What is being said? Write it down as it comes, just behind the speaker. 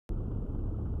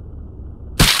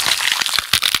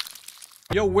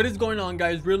Yo, what is going on,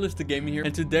 guys? Realistic Gaming here,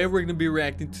 and today we're gonna be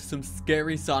reacting to some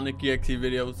scary Sonic.EXE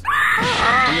videos.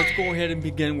 And let's go ahead and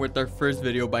begin with our first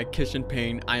video by Kish and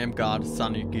Pain. I am God,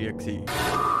 Sonic.EXE.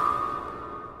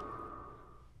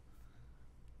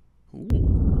 Ooh.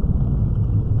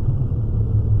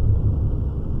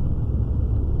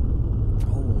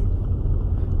 Oh,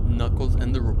 Knuckles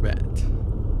and the robot.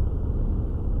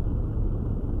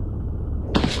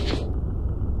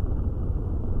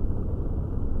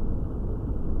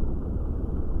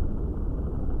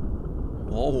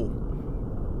 Whoa.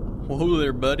 Whoa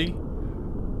there, buddy.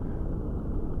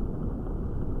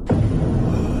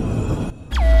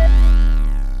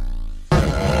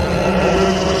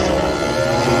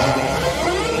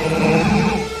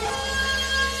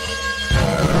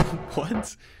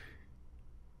 What?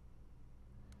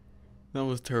 That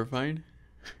was terrifying.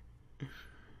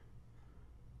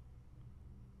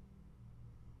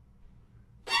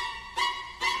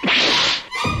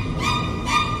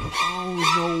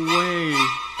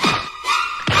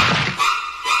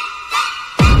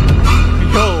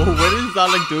 What is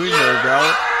Sonic doing there,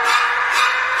 bro?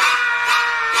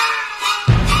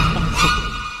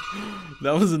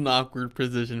 That was an awkward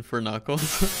position for Knuckles.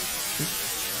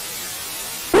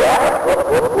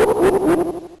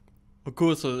 Oh,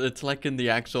 cool. So it's like in the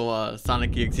actual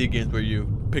Sonic.EXE games where you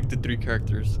pick the 3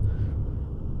 characters.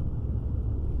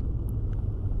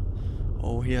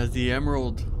 Oh, he has the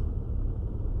emerald.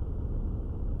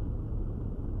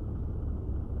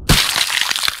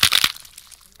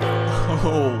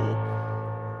 Oh,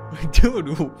 dude,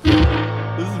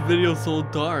 this video is so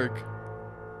dark.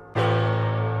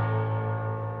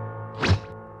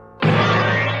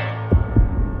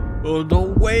 Oh,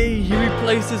 no way, he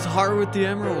replaced his heart with the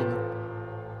emerald.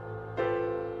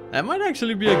 That might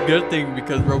actually be a good thing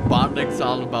because ROBLOX is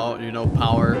all about, you know,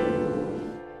 power.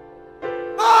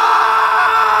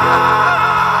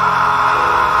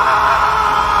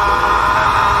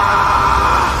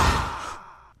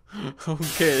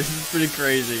 Okay, this is pretty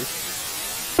crazy.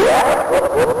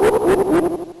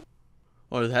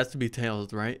 Oh, it has to be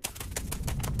Tails, right?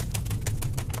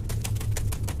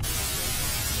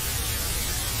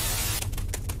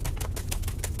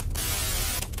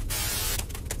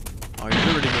 Oh, he's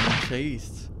already getting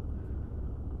chased.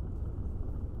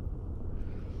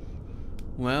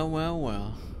 Well, well,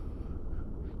 well.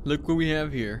 Look what we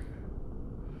have here.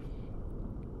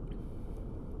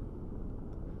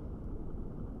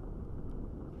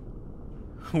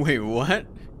 Wait, what?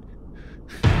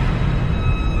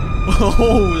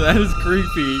 Oh, that is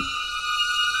creepy.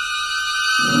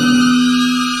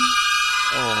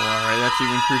 Oh, alright, that's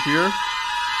even creepier.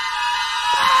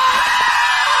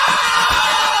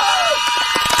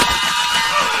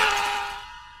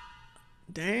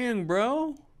 Dang,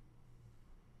 bro.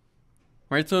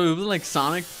 Right, so it was like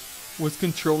Sonic was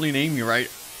controlling Amy, right?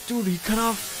 Dude, he cut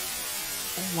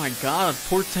off. Oh my god,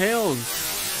 poor Tails.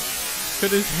 Put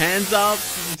his hands up,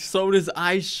 sewed his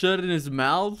eyes shut in his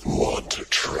mouth. Want to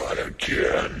try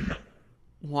again?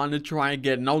 Want to try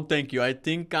again? No, thank you. I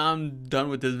think I'm done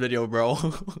with this video, bro.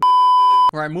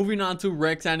 Alright, moving on to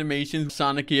Rex animations,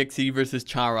 Sonic.EXE versus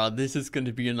Chara. This is going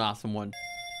to be an awesome one.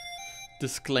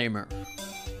 Disclaimer.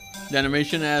 The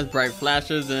animation has bright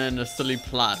flashes and a silly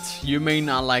plot. You may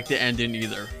not like the ending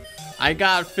either. I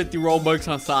got 50 Robux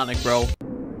on Sonic, bro.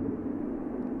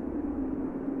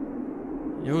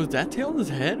 Yo, is that Tails'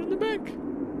 head in the back?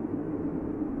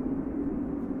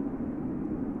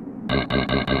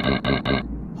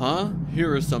 Huh?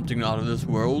 Here is something out of this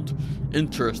world.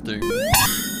 Interesting.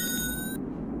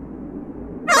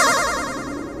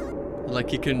 Like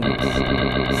he can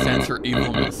sense her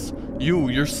evilness.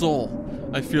 Your soul.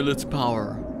 I feel its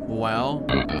power. Well,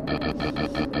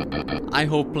 I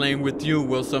hope playing with you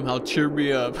will somehow cheer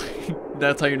me up.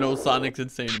 That's how you know Sonic's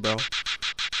insane, bro.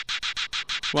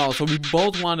 Wow, so we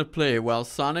both want to play. Well,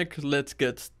 Sonic, let's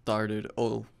get started.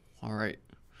 Oh, alright.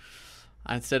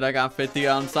 I said I got 50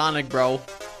 on Sonic, bro.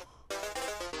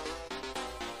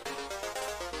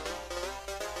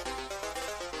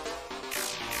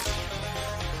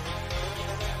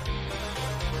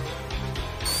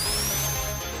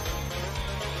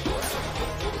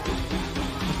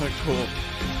 Cool.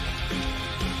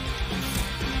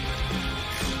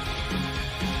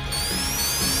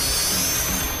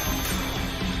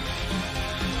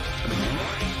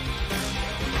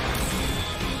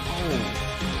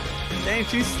 Dang,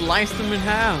 she sliced him in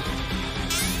half.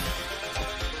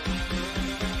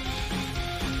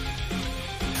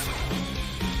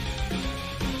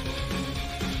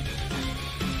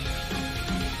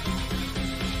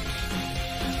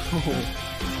 Oh.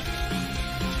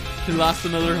 He lost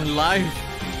another life.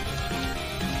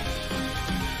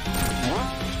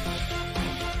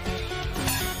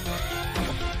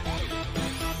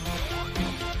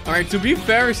 Alright, to be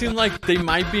fair, it seems like they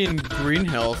might be in Green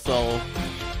Hill, so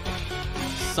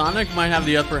Sonic might have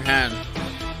the upper hand.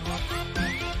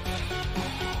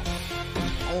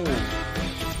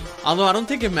 Oh. Although I don't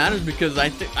think it matters because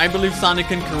I believe Sonic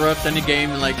can corrupt any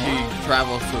game like he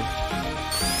travels through.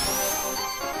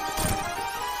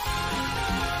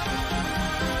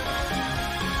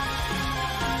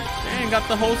 Dang, got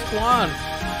the whole squad.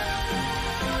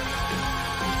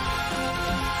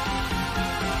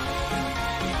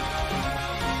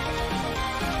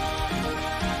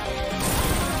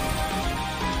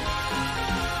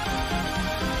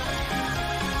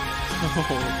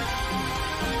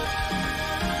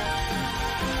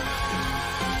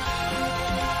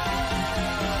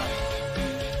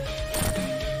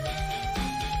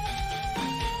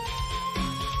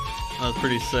 That was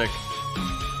pretty sick.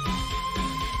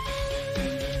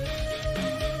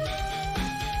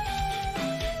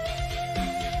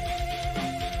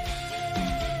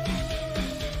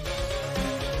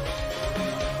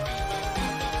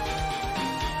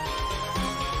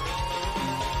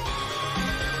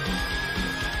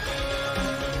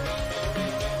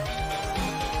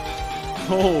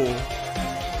 Oh.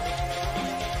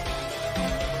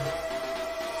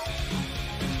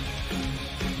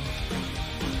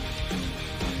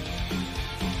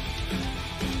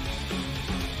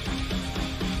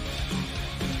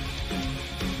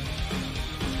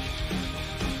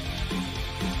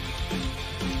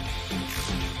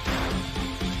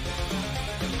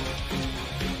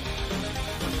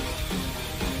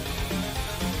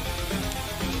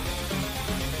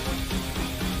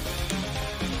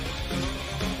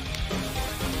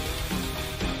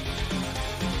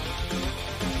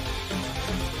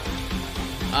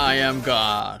 I am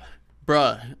God.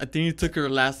 Bruh, I think you took her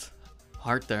last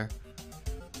heart there.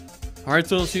 Alright,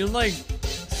 so it seems like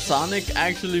Sonic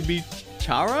actually beat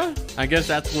Chara? I guess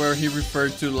that's where he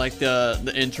referred to like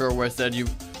the intro where it said you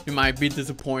might be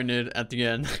disappointed at the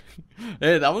end.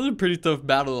 Hey, that was a pretty tough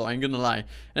battle though, I ain't gonna lie.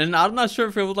 And I'm not sure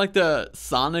if it was like the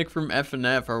Sonic from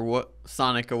FNF or what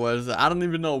Sonic it was. I don't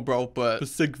even know, bro, but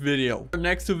it's a sick video. Our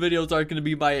next two videos are gonna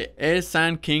be by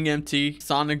San King MT,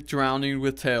 Sonic drowning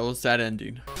with Tails, sad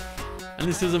ending. And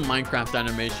this is a Minecraft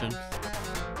animation.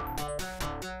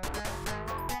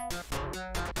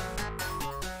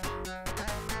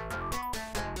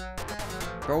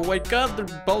 Bro, wake up,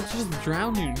 they're both just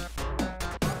drowning.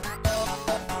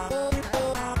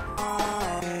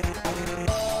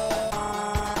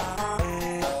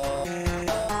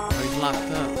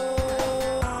 Locked up.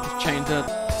 He's chained up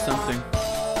to something.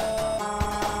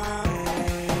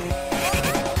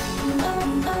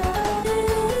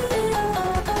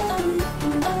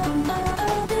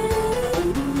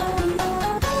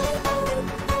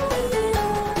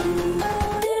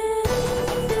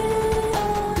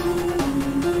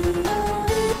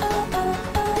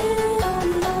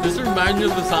 This reminds me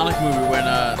of the Sonic movie when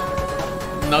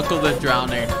Knuckles is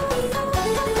drowning.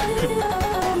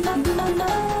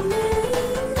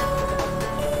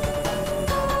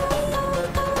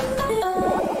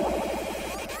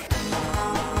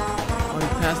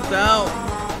 Passed out.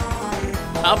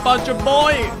 How about your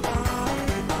boy?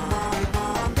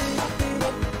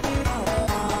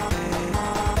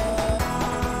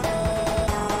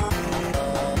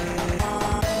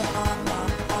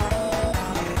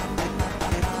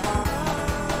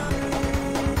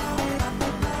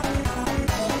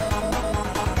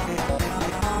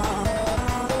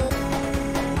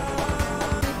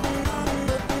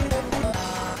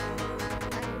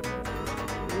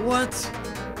 What?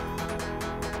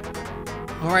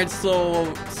 Alright,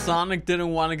 so Sonic didn't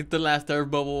want to get the last air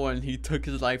bubble and he took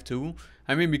his life too.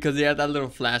 I mean, because he had that little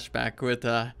flashback with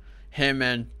him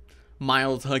and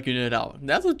Miles hugging it out.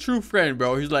 That's a true friend,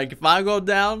 bro. He's like, if I go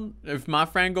down, if my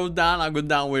friend goes down, I'll go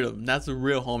down with him. That's a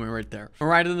real homie right there.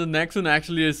 Alright, and the next one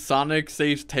actually is Sonic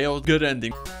saves Tails. Good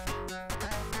ending.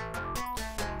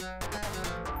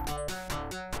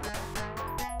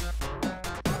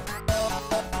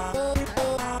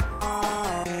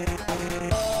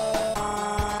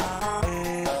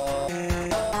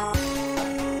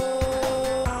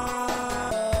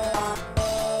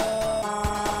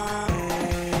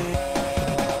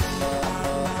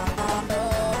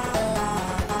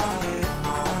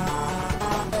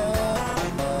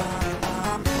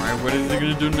 What is he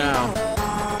gonna do now?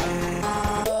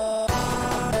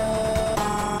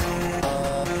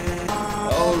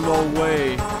 Oh, no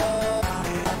way.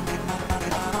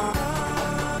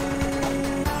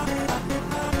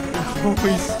 Oh,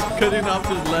 he's cutting off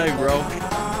his leg, bro.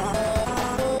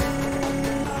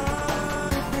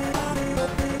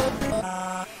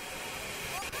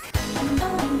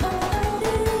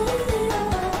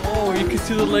 Oh, you can see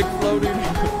see the leg floating?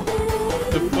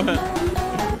 The foot.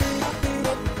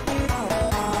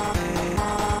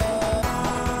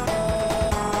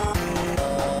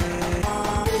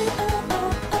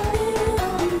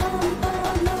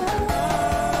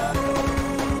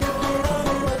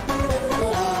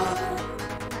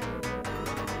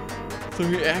 So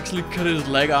he actually cut his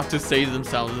leg off to save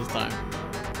themselves this time.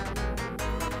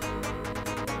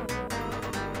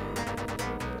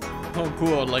 Oh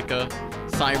cool, like a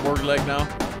cyborg leg now.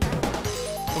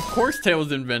 Of course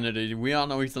Tails invented it. We all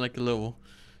know he's like a little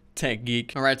tech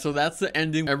geek. Alright, so that's the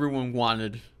ending everyone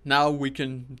wanted. Now we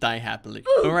can die happily.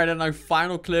 Alright, and our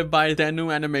final clip by that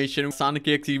new animation.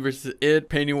 Sonic.EXE versus It,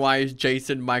 Pennywise,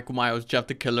 Jason, Michael Myers, Jeff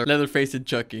the Killer, Leatherface, and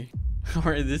Chucky.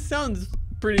 Alright, this sounds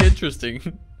pretty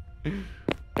interesting.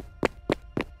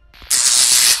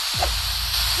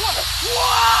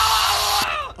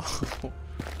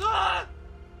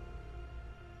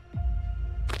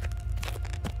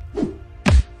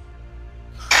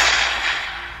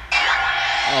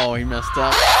 Oh, he messed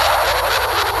up.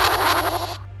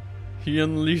 He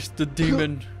unleashed the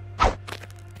demon.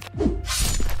 Oh,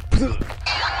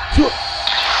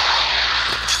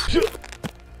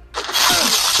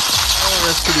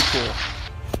 that's pretty cool.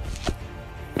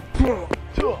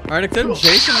 Alright, except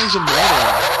Jason is a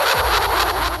murderer.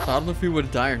 So I don't know if he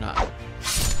would die or not.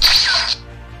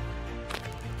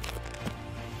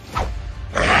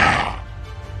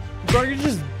 Bro, you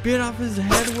just bit off his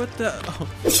head with the... Oh,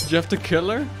 Jeff the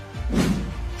Killer?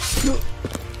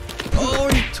 Oh,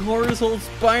 he tore his whole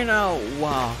spine out.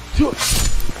 Wow. Bro,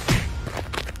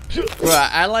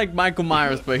 I like Michael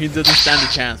Myers, but he doesn't stand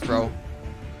a chance, bro.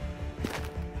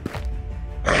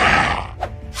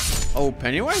 Oh,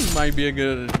 Pennywise might be a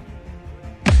good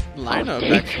lineup,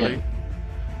 actually.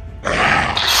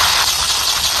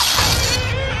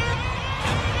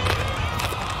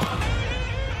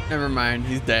 Never mind,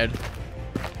 he's dead.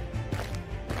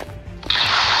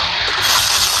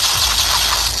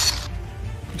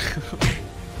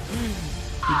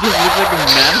 He just looks like a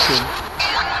mannequin.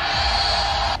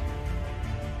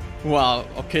 Wow,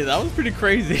 okay, that was pretty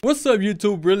crazy. What's up,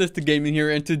 YouTube? Realistic Gaming here,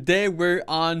 and today we're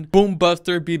on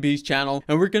Boombuster BB's channel,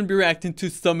 and we're gonna be reacting to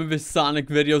some of his Sonic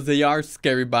videos. They are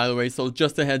scary, by the way, so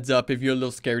just a heads up, if you're a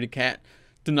little scaredy cat,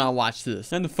 do not watch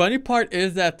this. And the funny part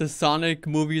is that the Sonic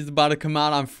movie is about to come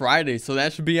out on Friday, so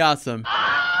that should be awesome.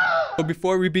 But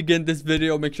before we begin this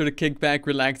video, make sure to kick back,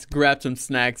 relax, grab some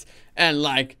snacks, and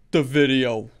like the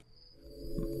video.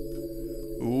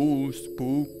 Ooh,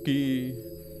 spooky.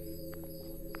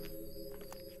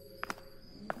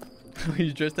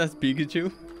 He's dressed as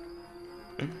Pikachu?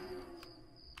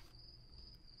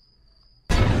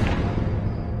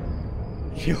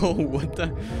 Yo, what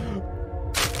the?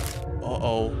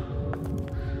 Uh-oh.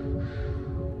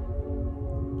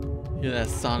 Hear that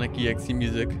Sonic.EXE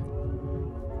music.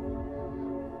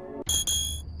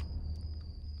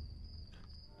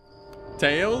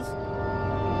 Tails?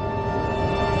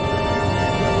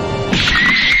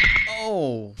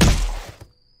 Oh.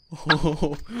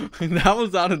 Oh, that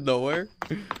was out of nowhere.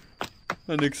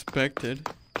 Unexpected.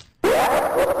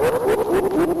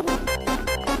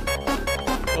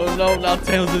 Oh no, now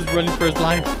Tails is running for his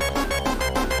life.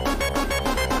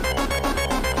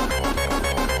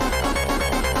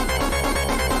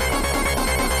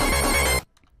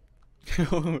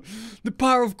 The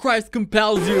power of Christ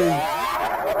compels you.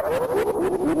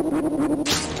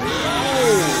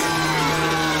 Oh.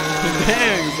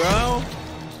 Dang, bro.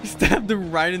 He stabbed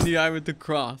him right in the eye with the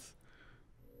cross.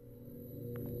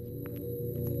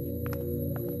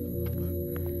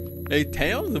 Hey,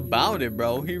 Tails about it,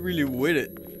 bro. He really with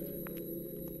it.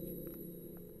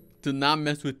 Do not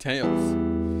mess with Tails.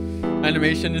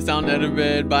 Animation and sound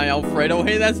edited by Alfredo.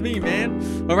 Hey, that's me, man.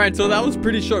 Alright, so that was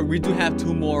pretty short. We do have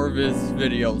 2 more of his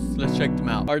videos. Let's check them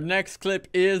out. Our next clip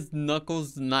is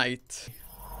Knuckles Night.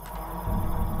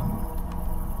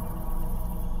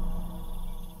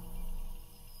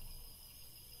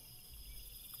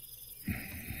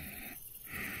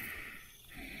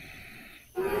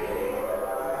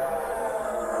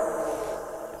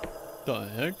 The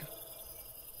heck?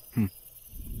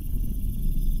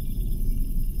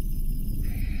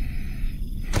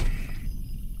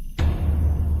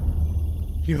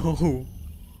 Yo. Oh.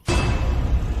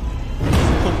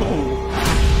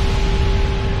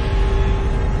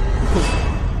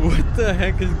 What the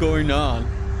heck is going on?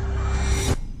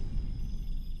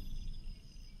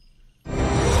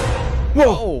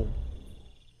 Whoa!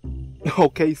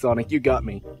 Okay, Sonic, you got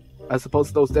me. I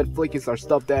suppose those dead flickies are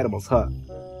stuffed animals, huh?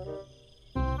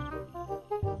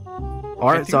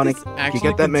 Alright, Sonic, you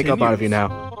get that makeup out of you now.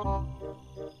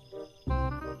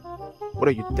 What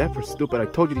are you, deaf or stupid? I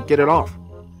told you to get it off.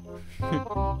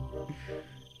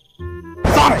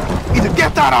 Sonic, either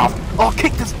get that off, or I'll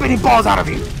kick the spinning balls out of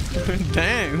you.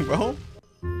 Dang, bro.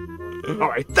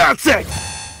 Alright, that's it!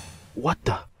 What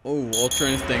the? Oh, Ultra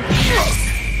Instinct.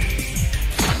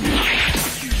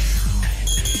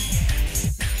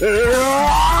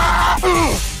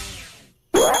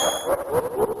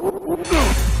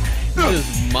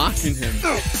 Just mocking him.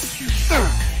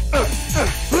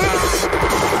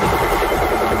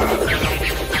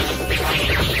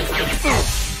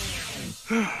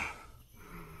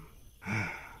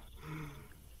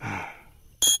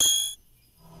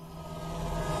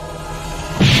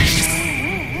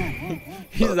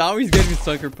 He's always getting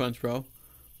sucker punch, bro.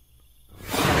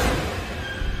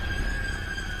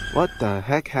 What the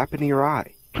heck happened to your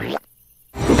eye?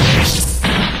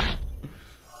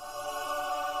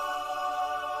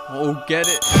 Oh, get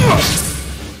it.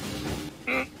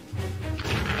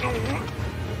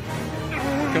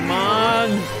 Come on.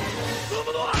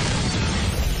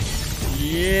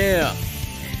 Yeah.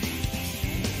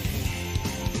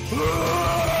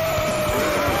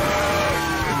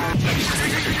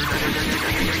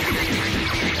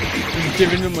 Just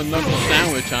giving him a knuckle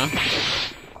sandwich, huh?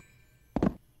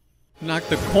 Knock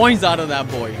the coins out of that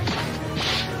boy.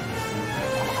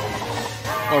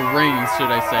 Or rings, should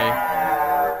I say.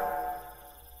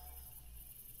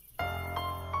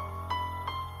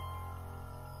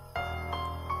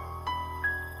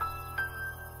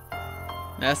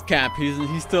 That's Cap.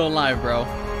 He's still alive, bro.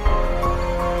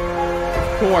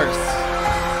 Of course.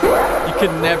 You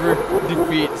could never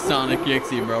defeat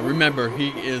SONIC.EXE, bro. Remember, he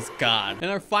is God.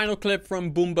 And our final clip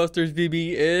from Boombusters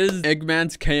VB is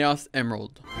Eggman's Chaos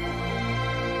Emerald.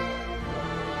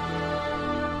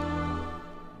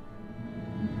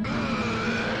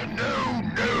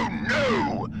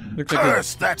 No! Looks like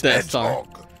Curse that Death Star.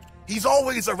 hedgehog! He's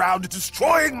always around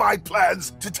destroying my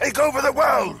plans to take over the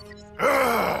world!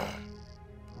 Ugh.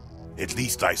 At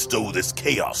least I stole this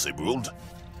Chaos Emerald.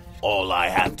 All I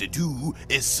have to do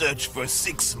is search for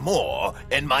 6 more,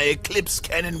 and my Eclipse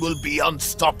Cannon will be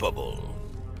unstoppable.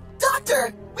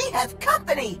 Doctor, we have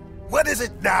company! What is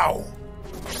it now?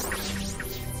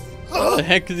 What the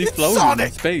heck is he It's floating Sonic,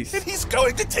 in space? and he's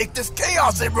going to take this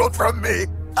Chaos Emerald from me!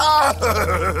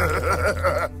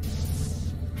 Ah!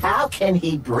 How can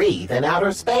he breathe in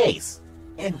outer space?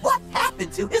 And what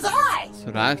happened to his eye? That's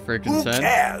what I freaking Who said.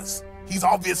 cares? He's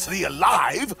obviously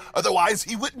alive, otherwise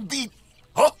he wouldn't be...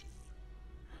 Huh?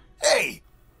 Hey,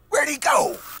 where'd he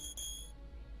go?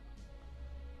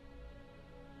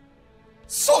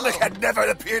 Sonic had never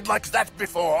appeared like that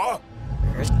before.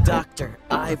 Dr.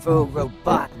 Ivo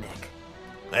Robotnik.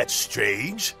 That's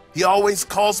strange. He always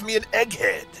calls me an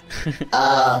egghead.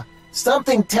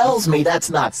 Something tells me that's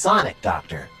not Sonic,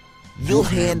 Doctor. You'll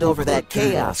hand over that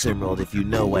Chaos Emerald if you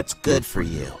know what's good for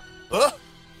you. Huh?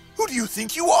 Who do you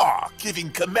think you are,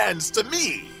 giving commands to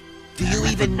me? Do you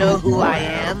even know who I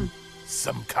am?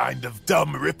 Some kind of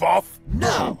dumb ripoff?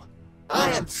 No. I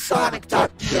am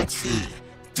Sonic.EXE,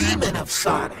 Demon of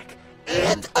Sonic,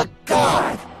 and a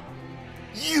god.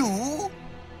 You?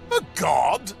 A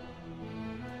god?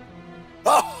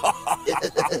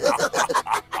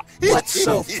 What's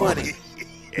so funny?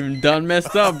 You're done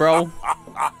messed up, bro.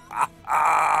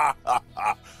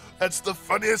 That's the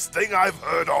funniest thing I've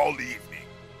heard all evening.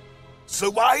 So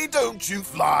why don't you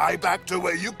fly back to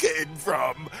where you came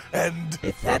from and...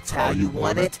 If that's how you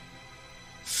want it,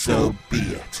 so be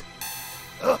it.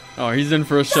 Oh, he's in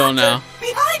for a show now.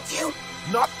 Behind you!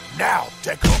 Not now,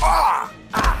 Deku. Ah!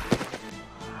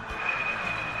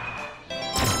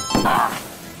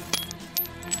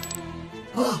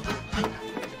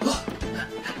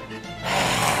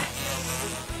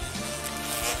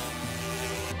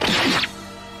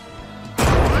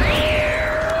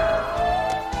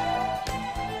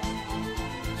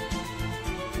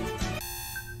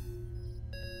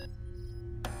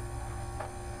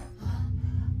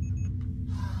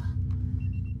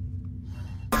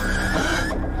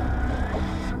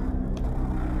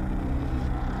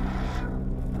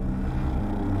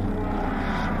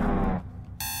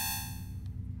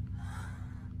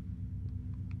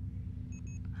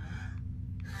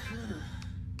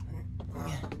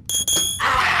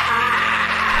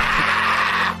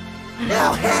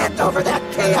 Now hand over that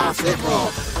Chaos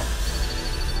Emerald!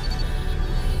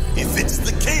 If it's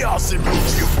the Chaos Emerald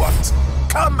you want,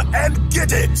 come and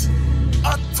get it!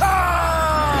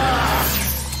 Attack!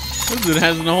 This dude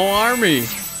has a whole army.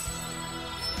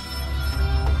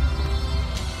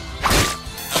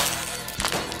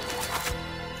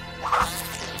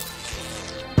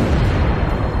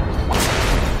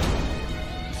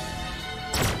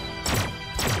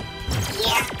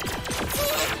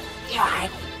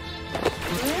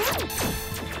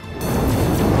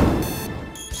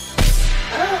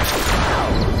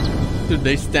 Dude,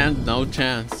 they stand no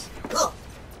chance. Oh,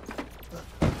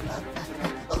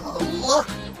 look!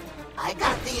 I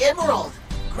got the emerald!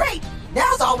 Great!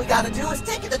 Now's all we gotta do is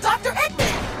take it to Dr. Eggman!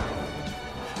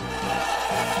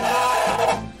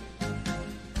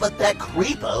 But that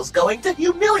creepo's going to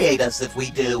humiliate us if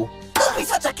we do. Don't be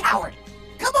such a coward!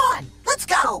 Come on, let's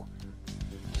go!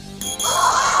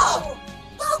 Oh!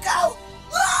 Loco,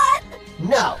 run!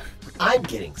 No, I'm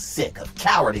getting sick of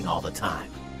cowarding all the time.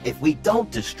 If we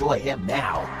don't destroy him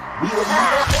now, we will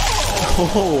never...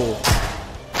 Oh!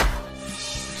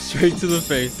 Straight to the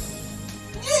face.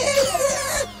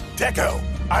 Deco,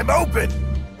 I'm open!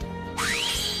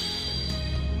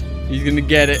 He's gonna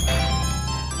get it.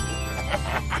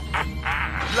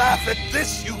 Laugh at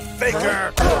this, you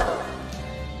faker!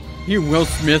 He Will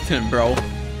Smith him, bro.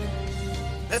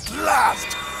 At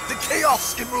last! The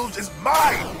Chaos Emerald is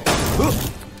mine! Whoa,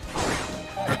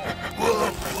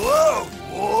 whoa, whoa!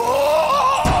 Whoa!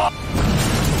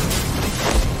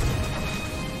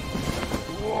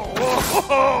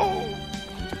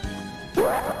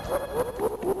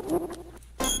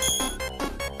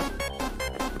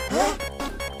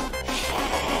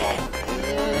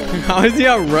 How is he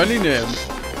outrunning him?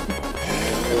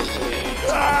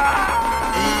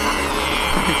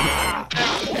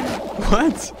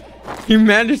 What? He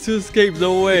managed to escape,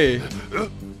 no way.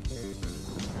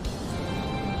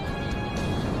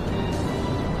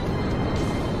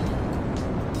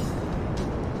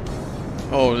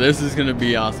 Oh, this is gonna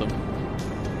be awesome.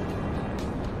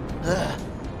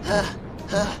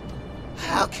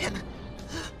 How can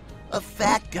a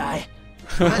fat guy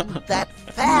run that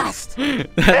fast?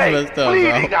 That's messed up,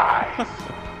 bro. Eyes.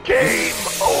 Game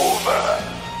over!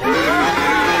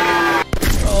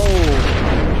 Oh.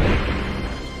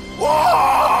 Whoa!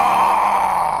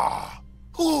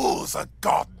 Who's a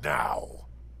god now?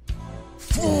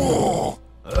 Fool!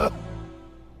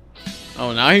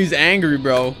 Oh, now he's angry,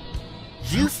 bro.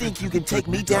 You think you can take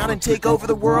me down and take over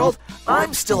the world?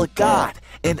 I'm still a god,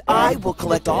 and I will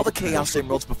collect all the Chaos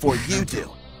Emeralds before you do.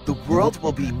 The world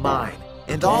will be mine,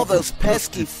 and all those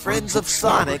pesky friends of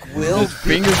Sonic will His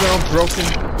fingers are all broken.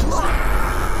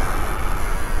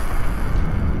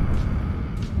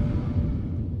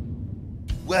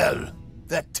 Well,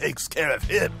 that takes care of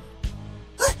him.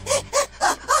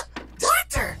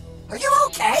 Doctor, are you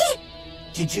okay?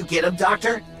 Did you get him,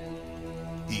 Doctor?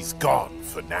 He's gone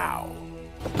for now.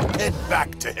 Head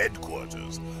back to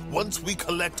headquarters. Once we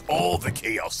collect all the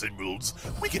Chaos Emeralds,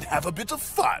 we can have a bit of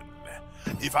fun.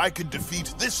 If I can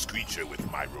defeat this creature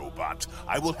with my robot,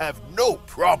 I will have no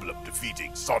problem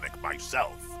defeating Sonic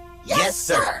myself. Yes,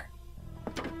 sir.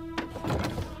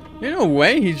 Ain't no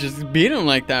way he just beat him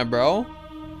like that, bro.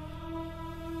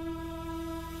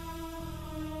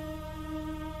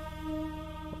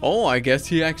 Oh, I guess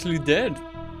he actually did.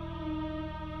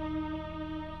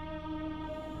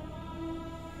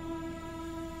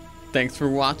 Thanks for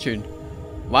watching.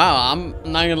 Wow, I'm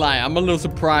not gonna lie, I'm a little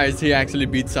surprised he actually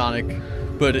beat Sonic.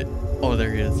 But oh,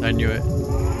 there he is. I knew it.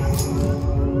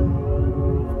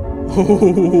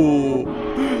 Oh,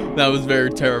 that was very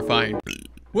terrifying.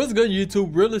 What's good,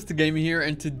 YouTube? Realistic Gaming here,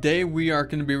 and today we are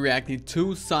going to be reacting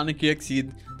to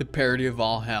SONIC.EXE, the parody of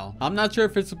All Hell. I'm not sure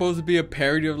if it's supposed to be a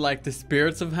parody of like the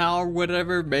Spirits of Hell or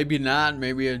whatever. Maybe not.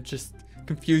 Maybe I'm just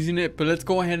confusing it. But let's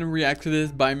go ahead and react to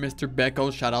this by Mr.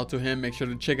 Becco. Shout out to him. Make sure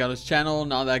to check out his channel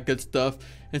and all that good stuff.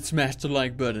 And smash the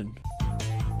like button.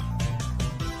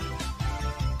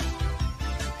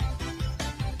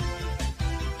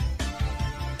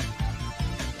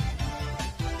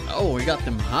 Oh, we got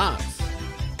them hops.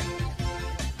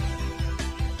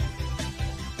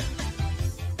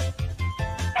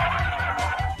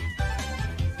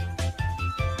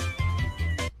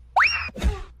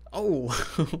 Oh,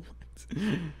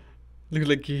 looked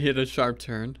like he hit a sharp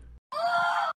turn.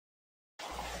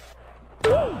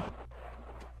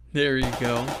 There you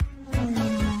go.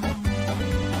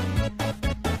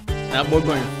 That boy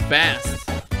going fast.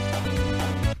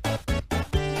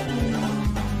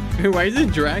 Why is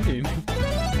it dragging?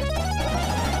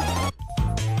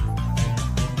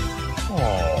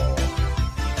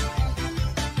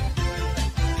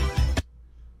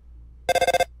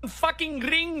 Fucking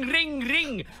ring, ring,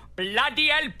 ring! Bloody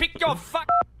hell, pick your fuck.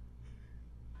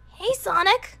 Hey,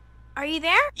 Sonic. Are you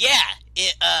there? Yeah,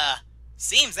 it,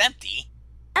 seems empty.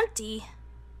 Empty.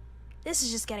 This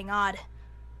is just getting odd.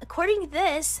 According to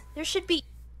this, there should be...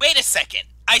 Wait a second,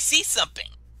 I see something.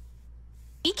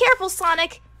 Be careful,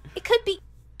 Sonic. It could be...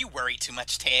 You worry too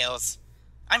much, Tails.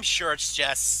 I'm sure it's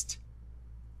just...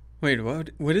 Wait, what?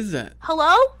 What is that?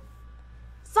 Hello?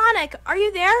 Sonic, are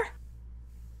you there?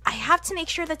 I have to make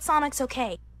sure that Sonic's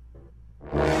okay.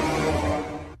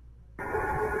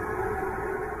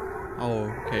 Oh,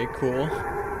 okay, cool.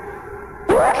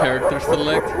 Character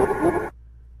select.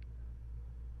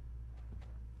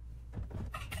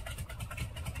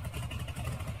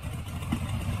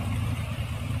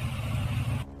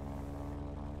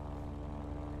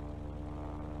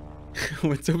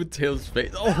 What's up with Tails'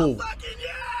 face? Oh!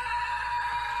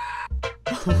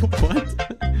 What?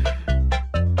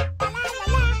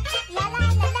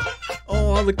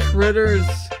 Oh, all the critters!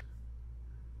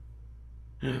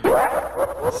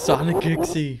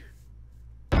 SONIC.EXE.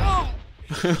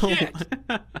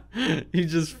 He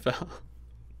just fell.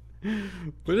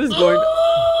 What is going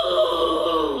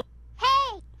on?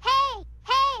 Hey!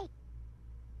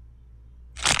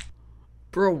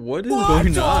 Bro, what is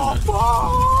going on?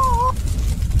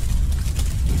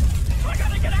 I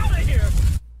gotta get out of here!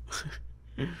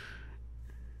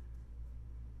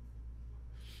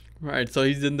 Right, so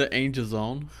he's in the Angel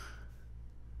Zone.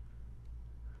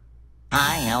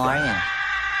 Hi, how are you?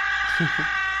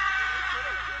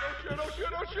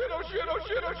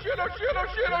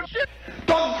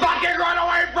 Don't fucking run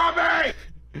away from me!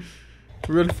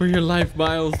 Run for your life,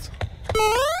 Miles.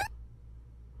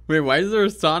 Wait, why is there a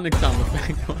Sonic sound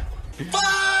effect?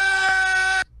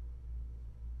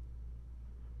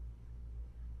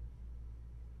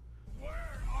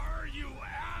 Where are you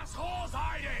assholes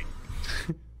hiding?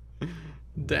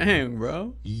 Dang,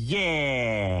 bro.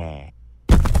 Yeah.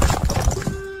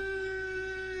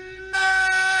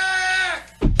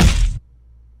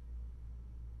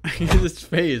 His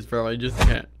face, bro. I just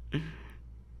can't.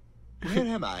 Where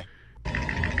am I?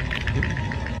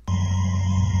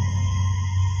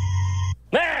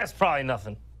 That's probably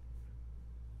nothing.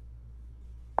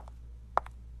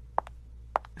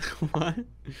 What?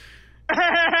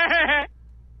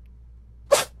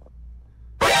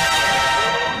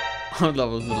 Oh, that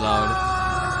was loud.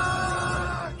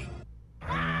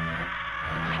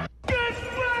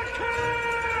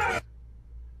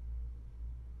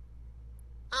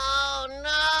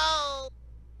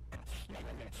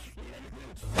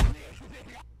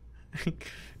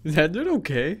 Is that dude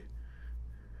okay?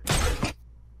 God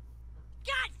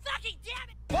fucking damn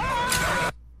it!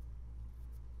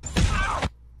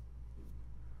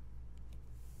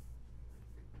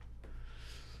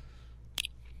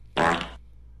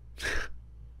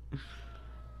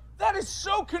 That is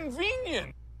so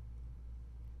convenient!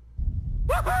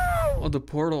 Oh, the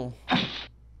portal.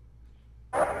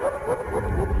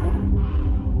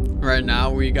 Right now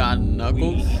we got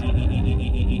Knuckles.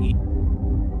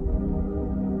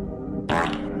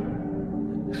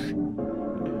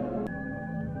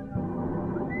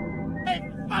 Hey,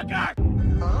 fucker!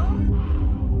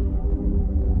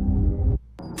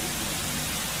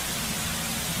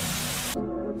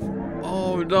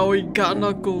 Oh no, he got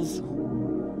Knuckles.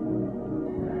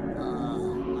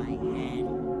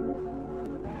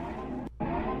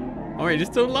 Oh wait, he's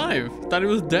still alive. Thought he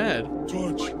was dead.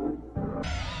 George.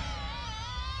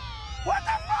 What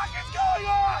the fuck is going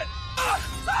on? Oh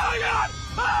my god!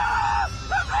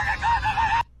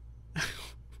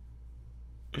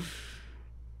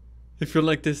 I feel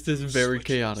like this is very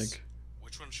chaotic.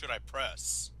 Which one should I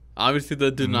press? Obviously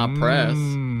the do not press.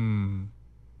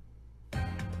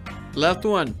 Left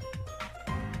one.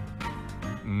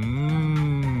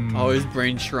 Oh, his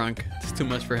brain shrunk. It's too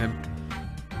much for him.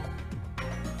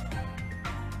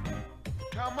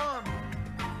 Come on.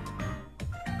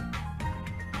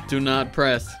 Do not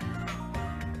press.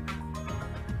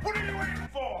 What are you waiting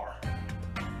for?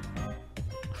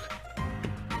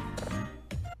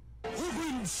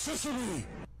 Sesame.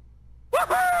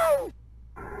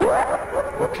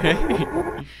 Okay.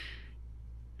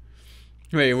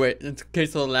 Wait. Okay,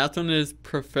 so the last one is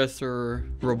Professor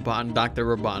Dr.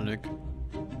 Robotnik.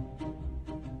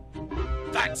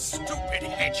 That stupid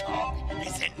hedgehog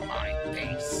is in my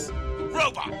base.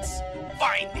 Robots,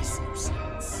 find this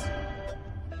nuisance.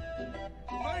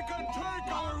 They can take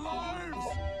our lives,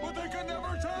 but they can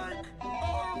never take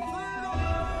our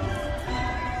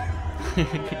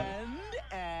freedom.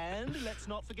 And let's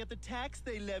not forget the tax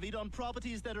they levied on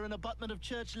properties that are an abutment of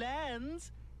church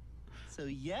lands. So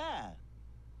yeah.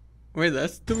 Wait,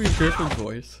 that's Dewey Griffin's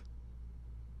voice.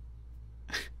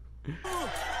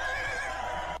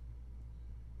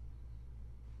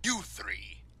 You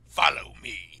three, follow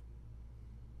me.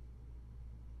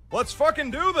 Let's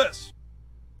fucking do this!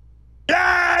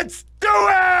 Let's do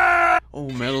it! Oh,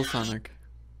 Metal Sonic.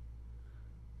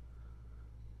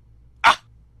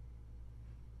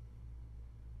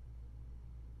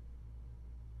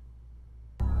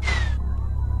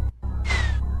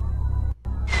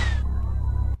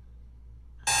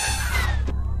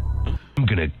 I'm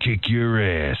gonna kick your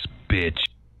ass, bitch.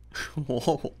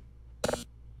 Whoa.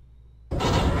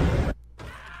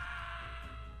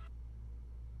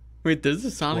 Wait, there's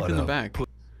a Sonic in the back.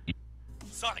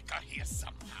 Sonic got here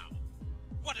somehow.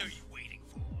 What are you waiting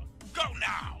for? Go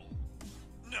now!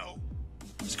 No.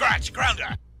 Scratch,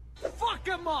 Grounder! Fuck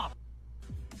him up!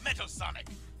 Metal Sonic,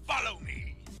 follow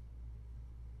me!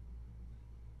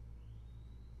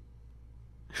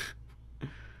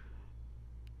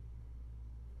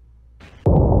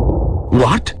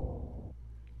 What?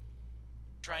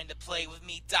 Trying to play with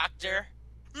me, Doctor?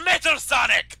 Metal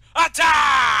Sonic,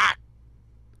 attack!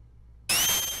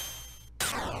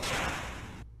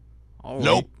 Oh,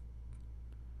 Nope.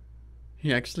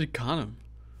 He actually caught him.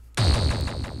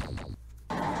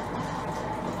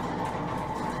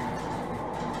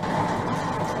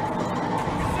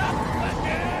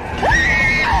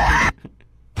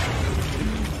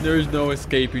 There's no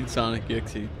escaping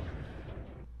SONIC.EXE.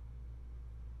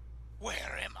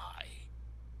 Where am I?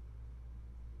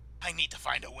 I need to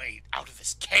find a way out of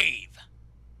this cave.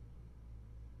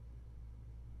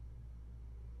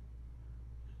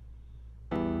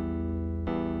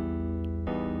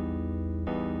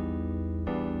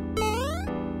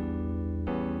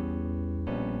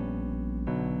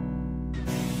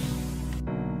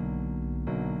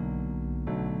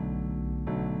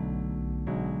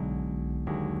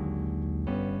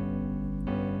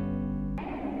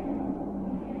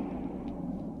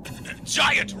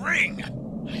 Giant ring!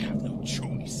 I have no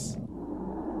choice.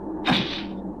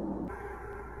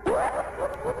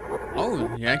 Oh,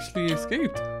 he actually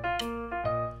escaped.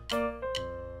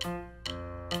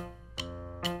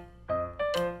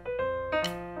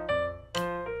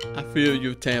 I feel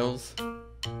you, Tails. Hey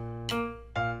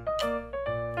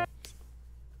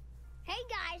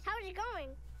guys, how's it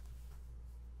going?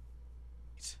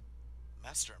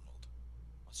 Master Emerald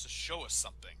wants to show us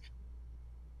something.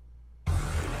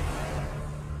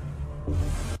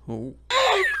 Oh.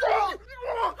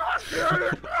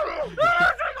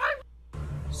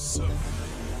 So, the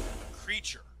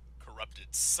creature corrupted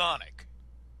Sonic.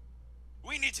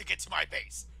 We need to get to my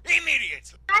base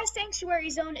immediately. Our sanctuary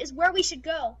zone is where we should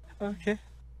go. Okay.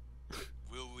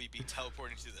 Will we be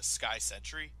teleporting to the Sky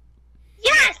Sentry?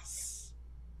 Yes!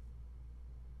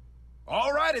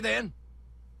 Alrighty then.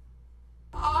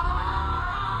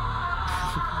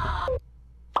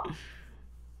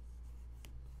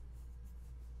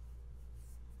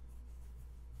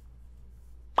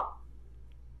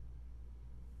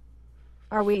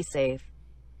 Are we safe?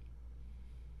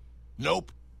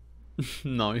 Nope.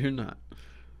 No, you're not.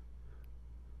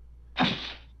 I'm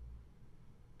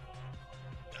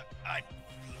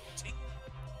floating.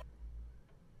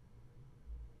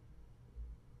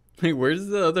 Hey, where's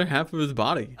the other half of his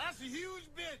body? That's a huge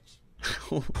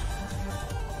bitch!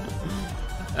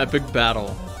 Epic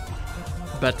battle.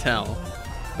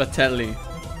 Batelli.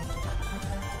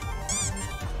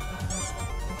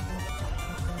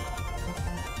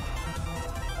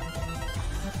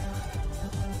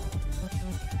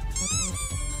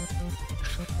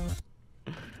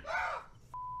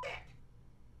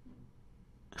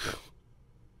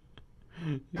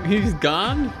 He's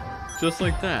gone? Just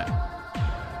like that.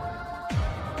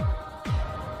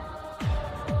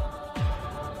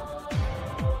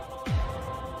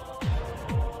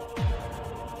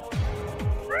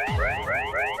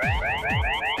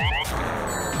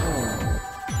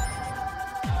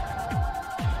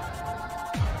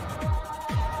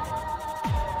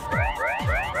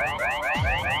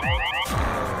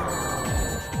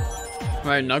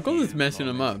 Right, Knuckles is messing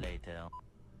him up.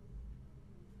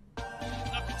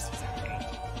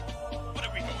 What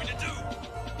are we going to do?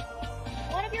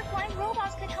 One of your flying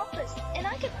robots could help us, and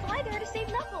I could fly there to save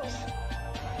Knuckles.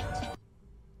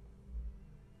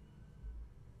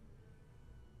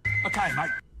 Okay,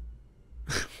 mate.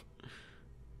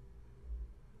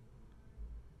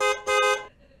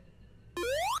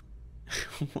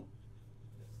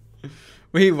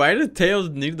 Wait, why does Tails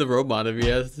need the robot if he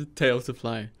has Tails to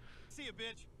fly? See you,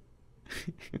 bitch.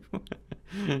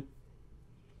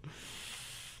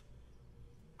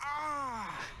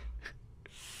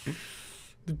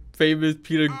 The famous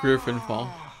Peter Griffin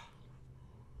fall.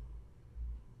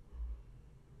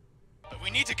 But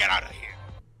we need to get out of here.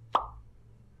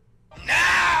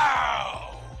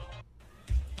 Now!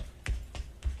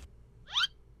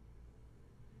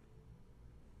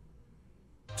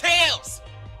 Tails!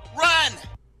 Run!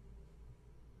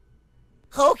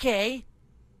 Okay.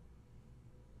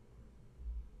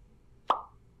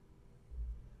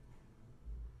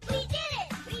 We did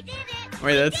it! We did it!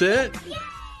 Wait, that's it?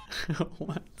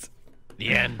 What? The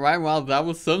end. Right, well, that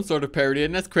was some sort of parody,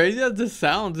 and as crazy as this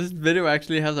sounds, this video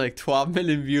actually has like 12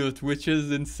 million views, which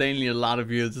is insanely a lot of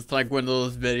views. It's like one of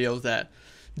those videos that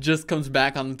just comes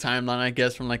back on the timeline, I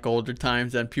guess, from like older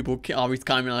times, and people always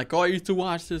comment like, oh, I used to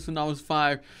watch this when I was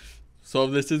 5. So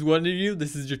if this is one of you,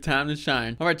 this is your time to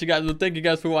shine. Alright, you guys, well, thank you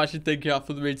guys for watching. Thank you all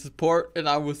for the great support, and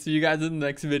I will see you guys in the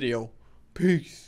next video. Peace.